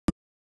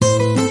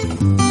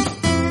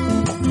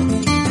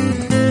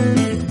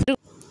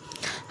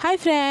Hi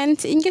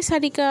friends, इनके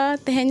सारिका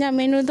तेहना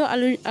मेनू दो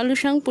आलू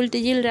संग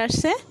पोल्ट्री जिल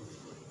रासे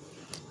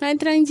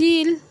तरह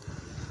जिल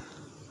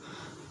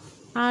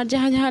और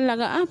जहाँ जहाँ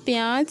लगा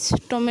प्याज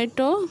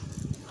टमेटो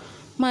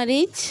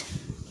मरीच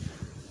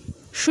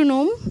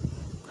सुनुम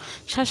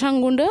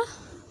सासांग गुंडा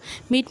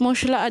मीट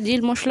मसला और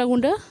जिल मसला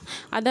गुंडा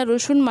आदा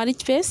रसुन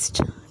मरीच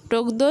पेस्ट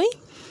टक दई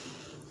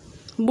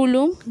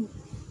बुलुंग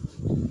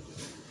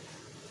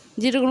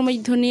जिरा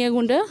गुड़मरिच धनिया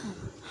गुंडा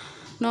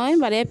नय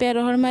बारे पे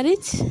रहर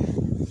मरीच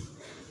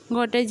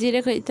गोटे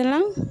जिरे कई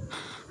तलांग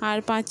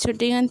और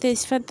 5-6टी गान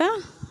तेजपाता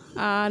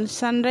और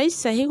सनराइज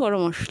शाही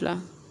गरम मसला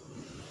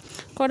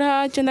कड़ा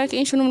चंदा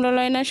के सुनुम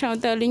ललयना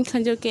साउते आलुኝ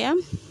खांजो के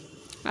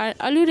और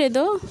आलू रे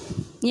दो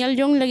नेल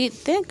जोंग लगित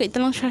ते कई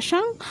तलांग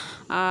सासांग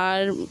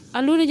और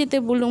आलू रे जते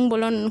बुलुंग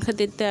बोलन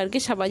खातिर ते आरकी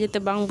साबा जते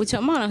बांग बुझा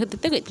मा ओना खातिर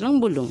ते कई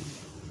तलांग बुलुंग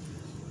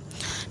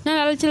ना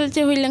लालचे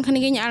लालचे हुई लेंखान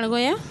गिन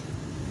आड़गोया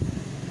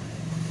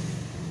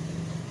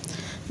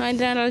नय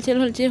द्रा लालचे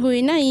लालचे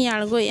हुईना इ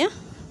आड़गोया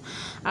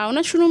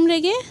और सुनुम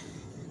रेगे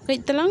कई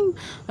तलांग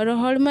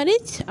रहड़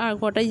मरीच और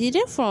गोटा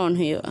जिरे फोड़न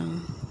हुआ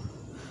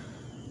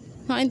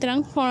नय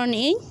तलांग फोड़न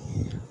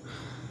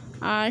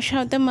और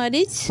साथे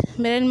मरीच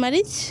बेरेल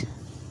मरीच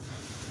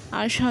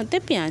और साथे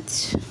प्याज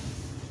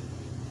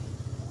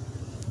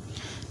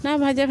ना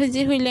भाजा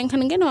भाजी हुई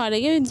लेंखान गे नोआ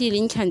रेगे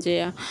जिलिñ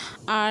खांजोया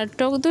और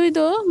टक दई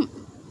दो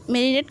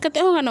मेरिनेट करते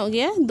हो गानो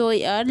गया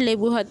दई और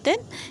लेबू हाते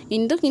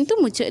इन दो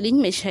किन्तु मुचाद रिñ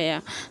मेशाया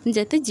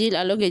जाते जिल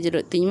आलो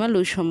गेजरत तिñ मा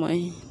लु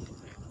समय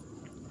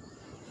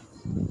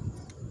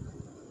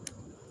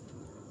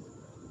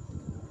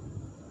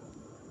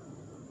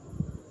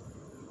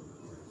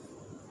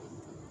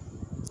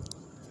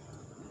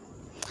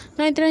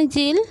नय तरह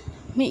जिल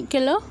 1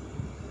 किलो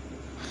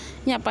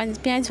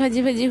प्याज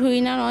भाजी भाजी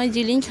हुईना नय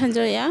जिलिñ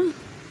खांजोया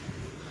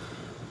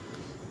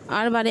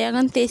और बारे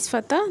गान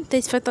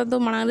तेजपाता दो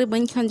मांग रे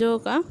बन खांजो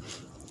का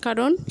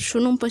कारण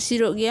सुनुम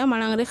पसिरो गया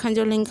मांग रे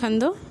खांजो लेंखान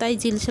दो ताई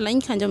जिल सलाइन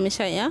खांजो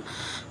मेशाया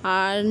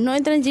और नय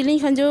तरह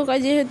जिलिñ खांजो का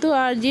जेहेतु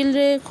और जिल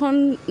रे खन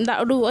दा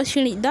उडुआ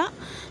सिणी दा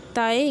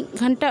ताई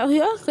घंटा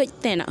हुआ कई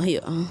तेना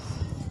हुआ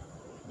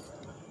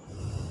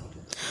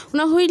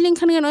उना हुई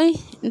लेंखान गे नय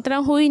तरह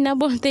हुईना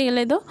बोलते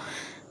गेले दो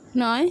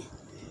नय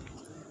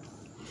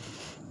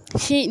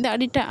सिणी दा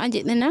अडिटा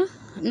आजेदेना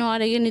नोआ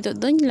रेगे नितो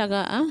दोñ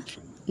लगा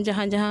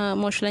जहाँ जहाँ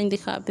मसलाñ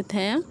दिखा पे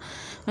थे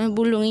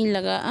बुलुंग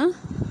लगा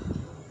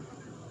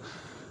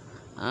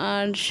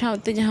और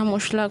साथे जहाँ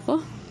मसला को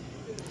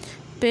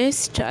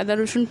पेस्ट आदा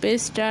रसुन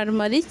पेस्ट और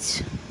मरीच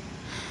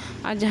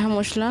और जहाँ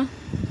मसला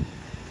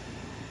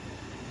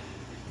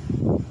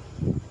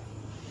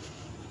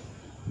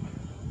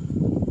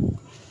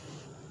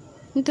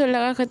तो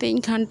लगा करते इन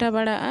घंटा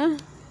बड़ा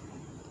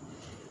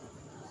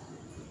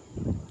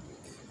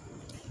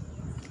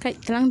कई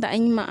तलांग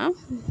दाइन मा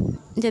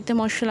जाते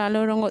मसला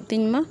आलो रंगत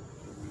तिñ मा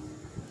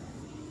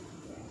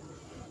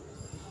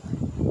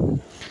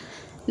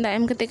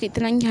दाएम कते कई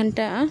तलांग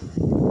घंटा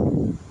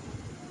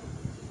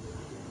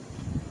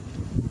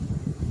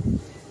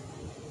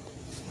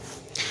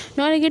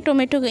नोआ रेगे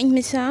टमेटो कई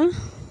मेसा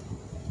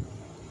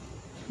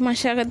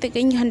मसा कते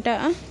कई घंटा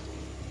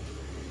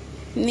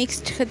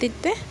मिक्सड खातिर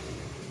ते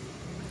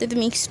जते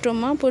मिक्स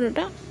टमा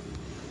पुरोटा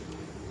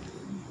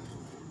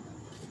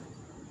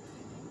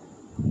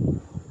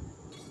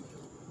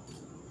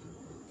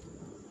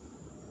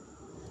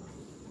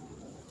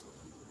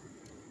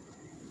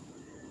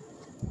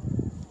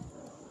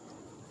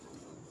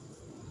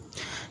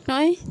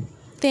नय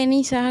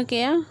तेनी सहा के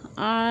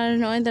और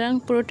नय दरंग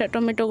पुरोटा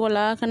टमेटो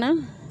गला कना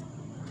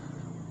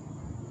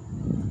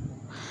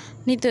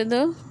नितो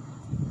दो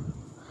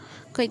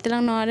कई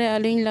तलांग नोआ रे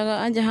आलुñ लगा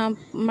जहाँ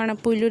माना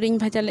पुइलु रिñ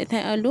भाजा ले थे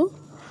आलू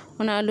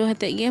ओना आलू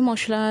हते गे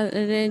मसला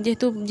रे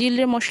जेहेतु जिल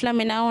रे मसला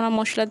मेना ओना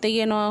मसला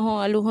तेगे नोआ हो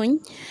आलू होñ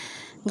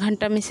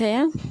घंटा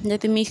मिसाया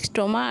जाते मिक्स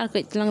टमा और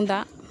कई तलांग दा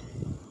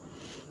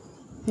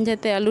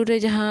जाते आलू रे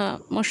जहाँ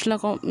मसला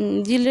को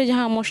जिल रे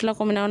जहाँ मसला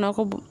को मेना ओना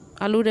को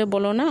आलू रे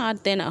बोलोना और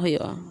तेना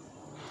हुआ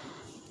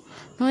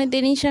नय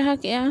तेनी सहा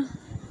के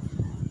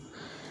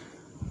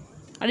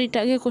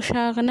अड़ीटा गे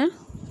कोसा कना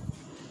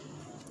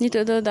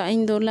नितो दो दाइñ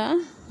दोला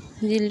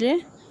जिल रे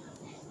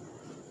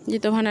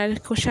जितो भाना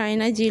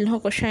कोसायना जिल हो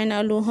कोसायना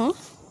आलू हो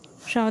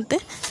साथे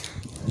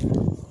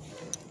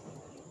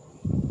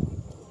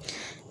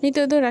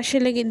नितो दो राशे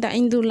लगी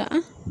दाइñ दुला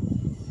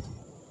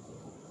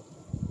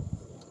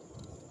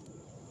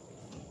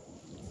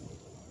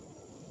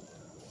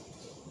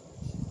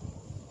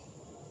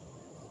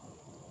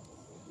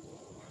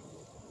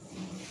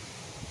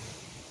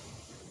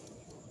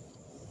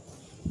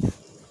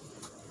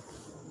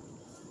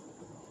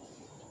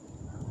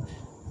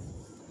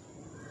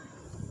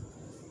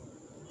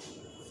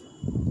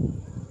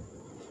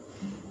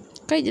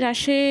कई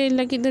राशे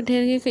लगी तो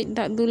ढेर के कई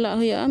दा दुला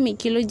हुआ 1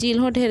 किलो जिल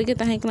हो ढेर के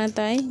ताहे कना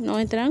ताई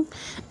नय तरंग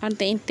और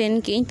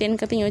तेन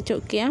कते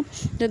अचोक के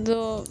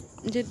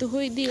जेतु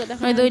हुई दी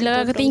गदा दई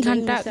लगा कते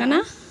घंटा कना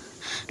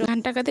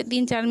घंटा कते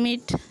 3-4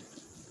 मिनट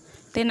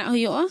तेना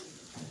हुआ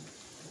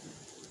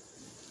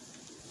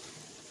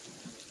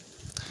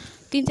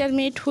 3-4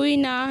 मिनट हुई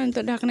ना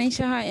तो ढकना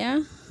सहाया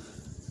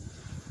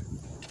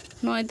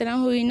नॉय तरह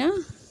हुईना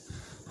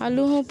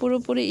आलू हो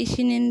पूरी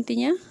इसिन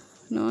तिया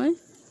नॉय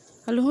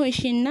आलू हो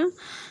इसिनना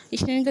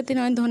इसिन कते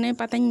नॉय धने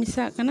पाता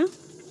मिसा करना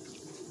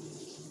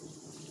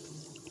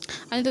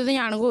आनी तो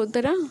आड़गो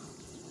उतरा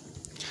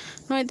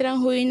नॉय तरह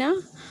हुईना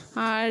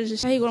और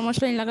सही गरम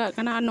मसला लगा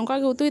करना और नौका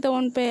के उतुई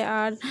तबन पे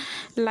और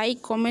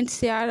लाइक कमेंट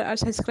शेयर और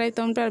सब्सक्राइब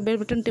तबन पे और बेल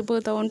बटन टिपो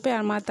तबन पे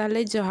और मा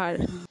ताहले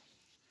जोहार।